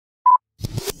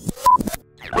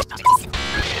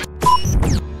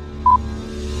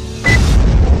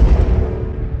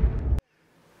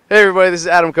Hey everybody, this is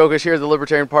Adam Kokesh here at the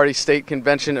Libertarian Party State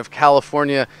Convention of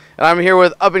California, and I'm here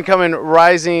with up-and-coming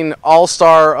rising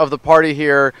all-star of the party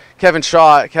here, Kevin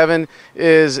Shaw. Kevin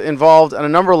is involved on a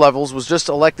number of levels, was just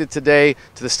elected today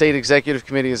to the State Executive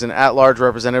Committee as an at-large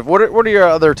representative. What are your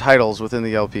other titles within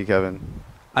the LP, Kevin?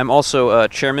 I'm also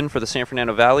chairman for the San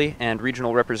Fernando Valley and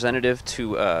regional representative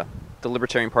to the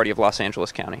Libertarian Party of Los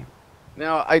Angeles County.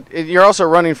 Now, you're also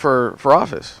running for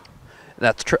office.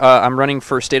 That's true. I'm running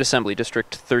for State Assembly,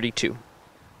 District 32.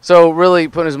 So really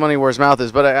putting his money where his mouth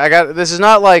is. But this is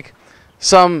not like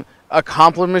some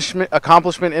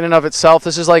accomplishment in and of itself.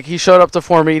 This is like he showed up to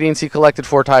 4 meetings, he collected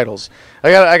 4 titles.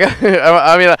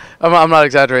 I mean, I'm not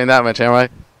exaggerating that much, am I?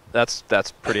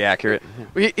 That's pretty accurate.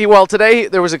 Well, today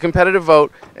there was a competitive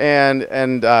vote, and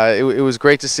it was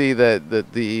great to see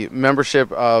that the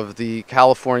membership of the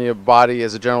California body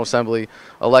as a General Assembly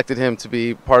elected him to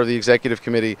be part of the executive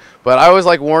committee. But I always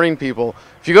like warning people,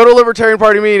 if you go to a Libertarian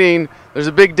Party meeting, there's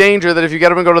a big danger that if you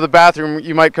get up and go to the bathroom,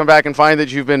 you might come back and find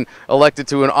that you've been elected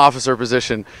to an officer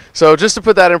position. So just to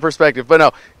put that in perspective. But no,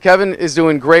 Kevin is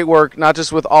doing great work, not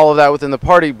just with all of that within the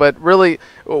party, but really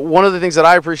one of the things that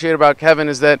I appreciate about Kevin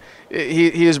is that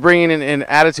he is bringing in an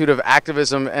attitude of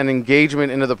activism and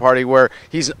engagement into the party, where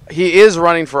he is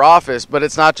running for office, but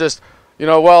it's not just, I'm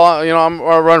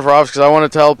running for office because I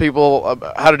want to tell people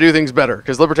how to do things better,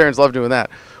 because libertarians love doing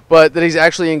that. But that he's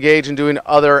actually engaged in doing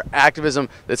other activism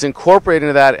that's incorporated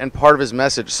into that and part of his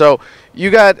message. So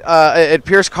you got, at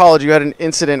Pierce College, you had an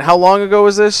incident. How long ago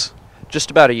was this?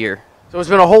 Just about a year. So it's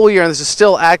been a whole year, and this is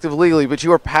still active legally, but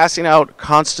you are passing out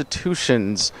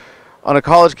constitutions on a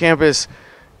college campus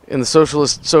in the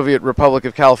Socialist Soviet Republic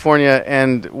of California,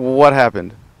 and what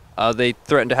happened? They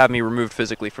threatened to have me removed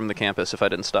physically from the campus if I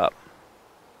didn't stop.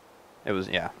 It's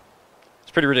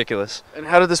pretty ridiculous. And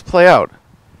how did this play out?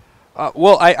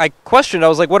 Well, I questioned. I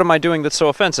was like, what am I doing that's so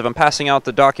offensive? I'm passing out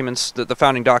the documents, the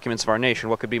founding documents of our nation.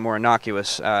 What could be more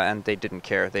innocuous? And they didn't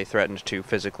care. They threatened to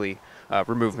physically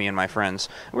remove me and my friends.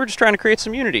 We were just trying to create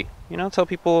some unity, tell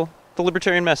people the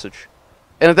libertarian message.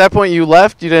 And at that point you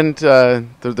left? You didn't,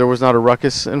 there was not a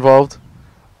ruckus involved?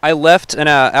 I left, and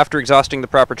after exhausting the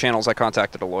proper channels, I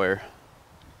contacted a lawyer.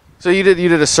 So you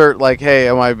did assert, like, hey,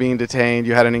 am I being detained?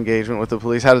 You had an engagement with the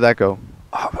police. How did that go?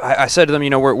 I said to them,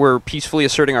 we're peacefully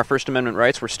asserting our First Amendment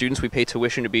rights. We're students. We pay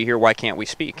tuition to be here. Why can't we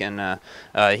speak? And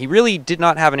he really did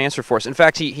not have an answer for us. In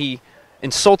fact, he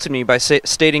insulted me by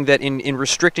stating that in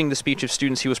restricting the speech of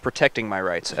students, he was protecting my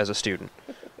rights as a student.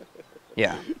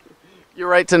 Yeah. Your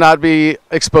right to not be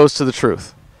exposed to the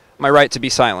truth. My right to be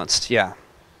silenced, yeah.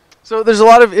 So there's a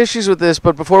lot of issues with this,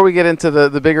 but before we get into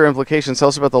the bigger implications, tell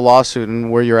us about the lawsuit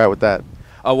and where you're at with that.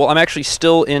 Well, I'm actually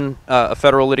still in a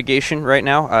federal litigation right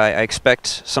now. I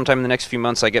expect sometime in the next few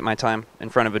months I get my time in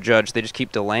front of a judge. They just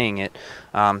keep delaying it.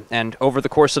 And over the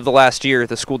course of the last year,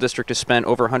 the school district has spent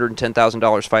over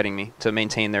 $110,000 fighting me to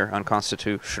maintain their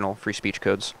unconstitutional free speech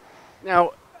codes.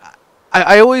 Now,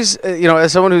 I always,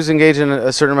 as someone who's engaged in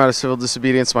a certain amount of civil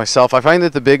disobedience myself, I find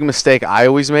that the big mistake I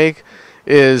always make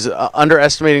is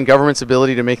underestimating government's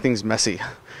ability to make things messy.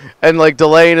 And like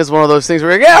delaying is one of those things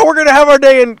where we're going to have our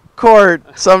day in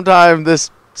court sometime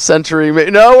this century.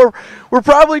 No, we're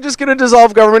probably just going to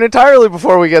dissolve government entirely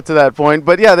before we get to that point.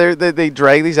 But yeah, they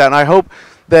drag these out, and I hope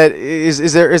that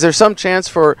is there some chance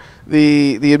for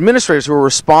the administrators who are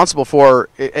responsible for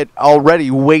it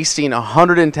already wasting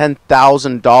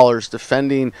 $110,000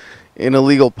 defending an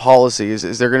illegal policy?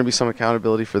 Is there going to be some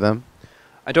accountability for them?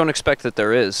 I don't expect that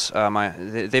there is.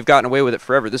 They've gotten away with it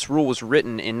forever. This rule was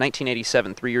written in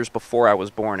 1987, 3 years before I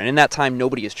was born, and in that time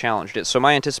nobody has challenged it. So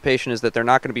my anticipation is that they're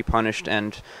not going to be punished,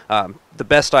 and the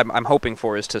best I'm hoping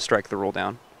for is to strike the rule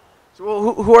down. So,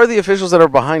 well, who are the officials that are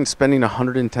behind spending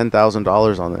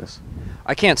 $110,000 on this?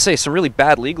 I can't say. Some really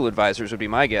bad legal advisors would be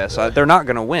my guess. They're not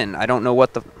going to win. I don't know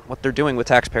what they're doing with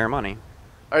taxpayer money.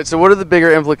 All right, so what are the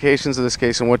bigger implications of this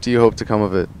case, and what do you hope to come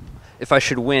of it? If I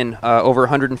should win, over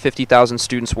 150,000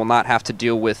 students will not have to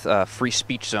deal with free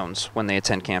speech zones when they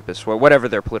attend campus, or whatever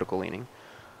their political leaning. And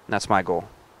that's my goal.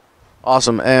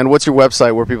 Awesome. And what's your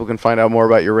website where people can find out more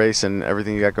about your race and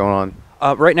everything you got going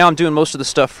on? Right now I'm doing most of the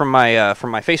stuff from my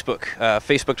Facebook,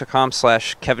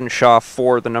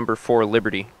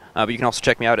 facebook.com/KevinShaw4Liberty. But you can also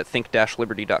check me out at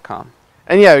think-liberty.com.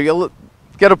 And yeah, you'll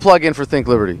get a plug-in for Think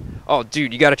Liberty. Oh,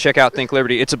 dude, you got to check out Think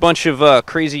Liberty. It's a bunch of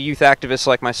crazy youth activists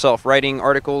like myself, writing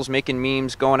articles, making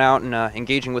memes, going out and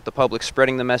engaging with the public,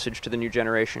 spreading the message to the new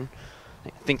generation.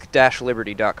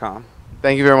 Think-liberty.com.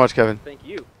 Thank you very much, Kevin. Thank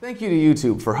you. Thank you to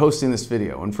YouTube for hosting this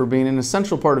video and for being an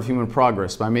essential part of human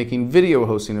progress by making video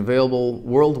hosting available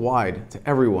worldwide to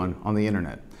everyone on the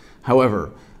internet. However,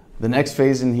 The next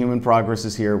phase in human progress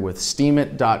is here with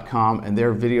Steemit.com and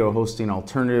their video hosting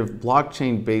alternative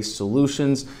blockchain-based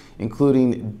solutions,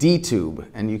 including DTube.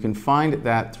 And you can find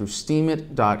that through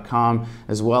Steemit.com,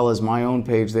 as well as my own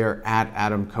page there at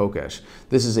Adam Kokesh.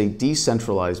 This is a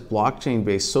decentralized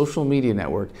blockchain-based social media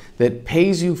network that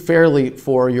pays you fairly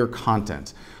for your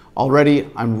content. Already,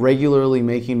 I'm regularly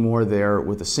making more there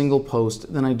with a single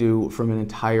post than I do from an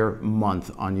entire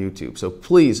month on YouTube. So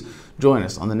please join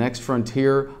us on the next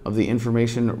frontier of the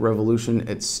information revolution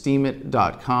at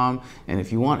Steemit.com. And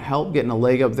if you want help getting a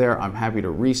leg up there, I'm happy to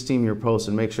re-steam your posts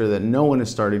and make sure that no one is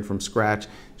starting from scratch.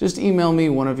 Just email me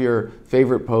one of your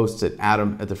favorite posts at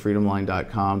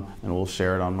adam@thefreedomline.com and we'll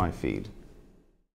share it on my feed.